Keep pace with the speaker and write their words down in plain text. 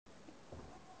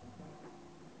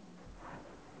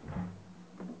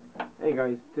Hey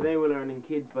guys, today we're learning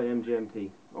Kids by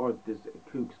MGMT, or there's a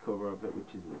Kooks cover of it,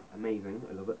 which is amazing,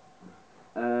 I love it.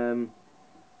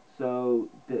 So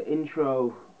the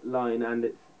intro line and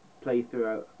its play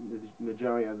throughout the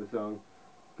majority of the song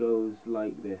goes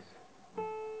like this.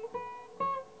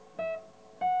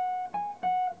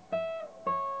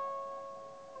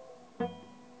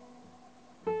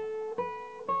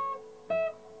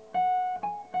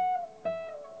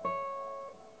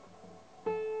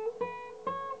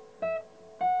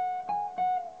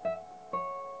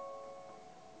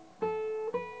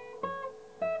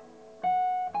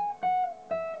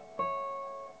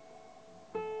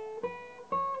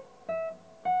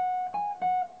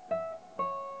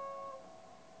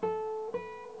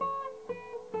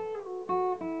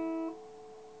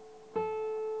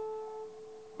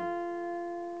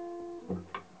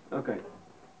 Okay,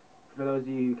 for those of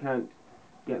you who can't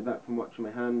get that from watching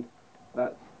my hand,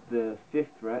 that's the 5th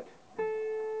fret,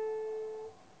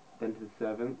 then to the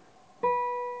 7th,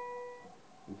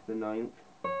 into the 9th,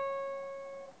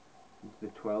 into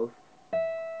the 12th,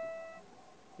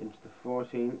 into the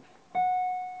 14th,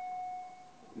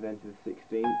 then to the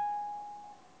 16th,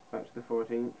 back to the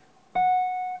 14th,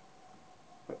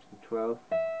 back to the 12th,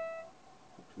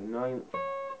 back to the 9th,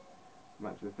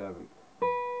 back to the 7th.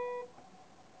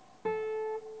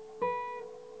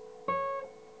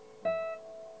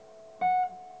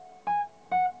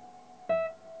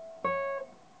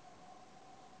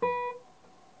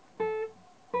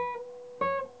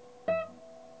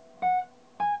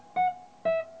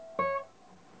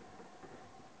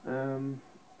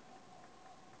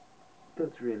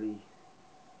 That's really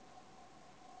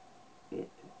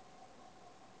it.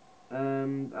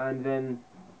 And then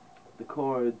the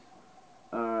chords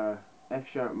are F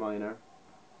sharp minor,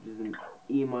 which is an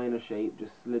E minor shape,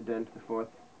 just slid down to the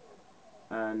 4th,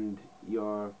 and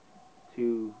you're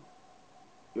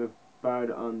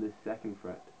barred on the 2nd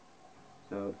fret.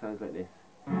 So it sounds like this.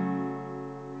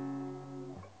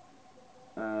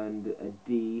 And a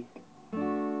D,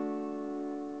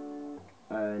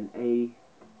 an A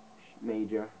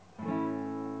major,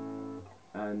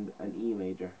 and an E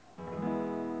major.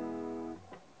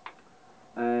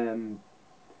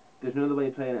 There's another way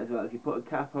of playing it as well. If you put a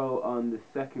capo on the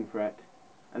 2nd fret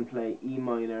and play E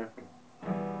minor,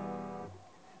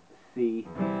 C,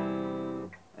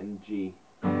 and G.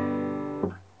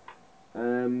 I'm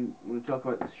going to talk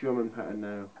about the strumming pattern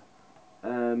now.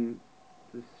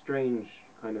 There's a strange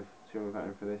kind of strumming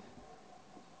pattern for this.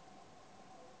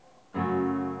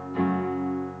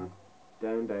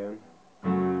 Down, down,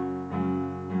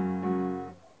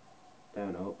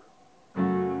 down, up,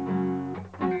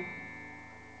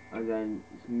 and then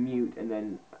it's mute, and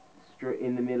then straight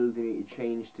in the middle you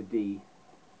change to D,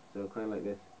 so kind of like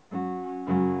this.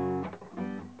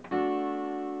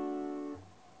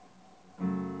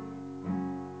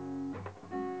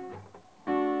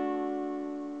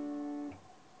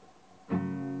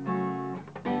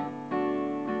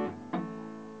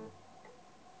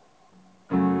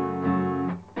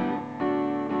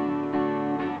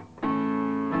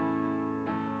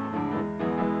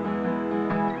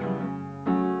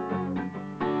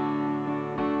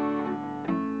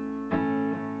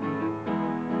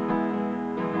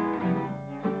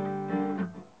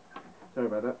 Sorry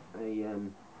about that, I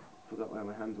forgot where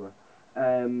my hands were.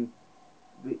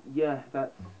 But yeah,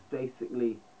 that's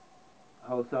basically the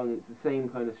whole song. It's the same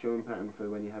kind of strumming pattern for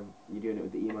when you're doing it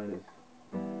with the E minors.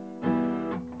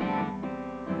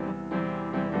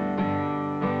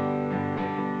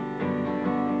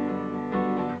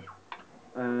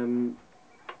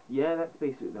 Yeah, that's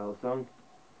basically the whole song.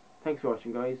 Thanks for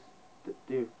watching, guys.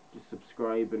 Do just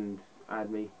subscribe and add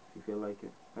me if you feel like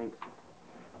it. Thanks.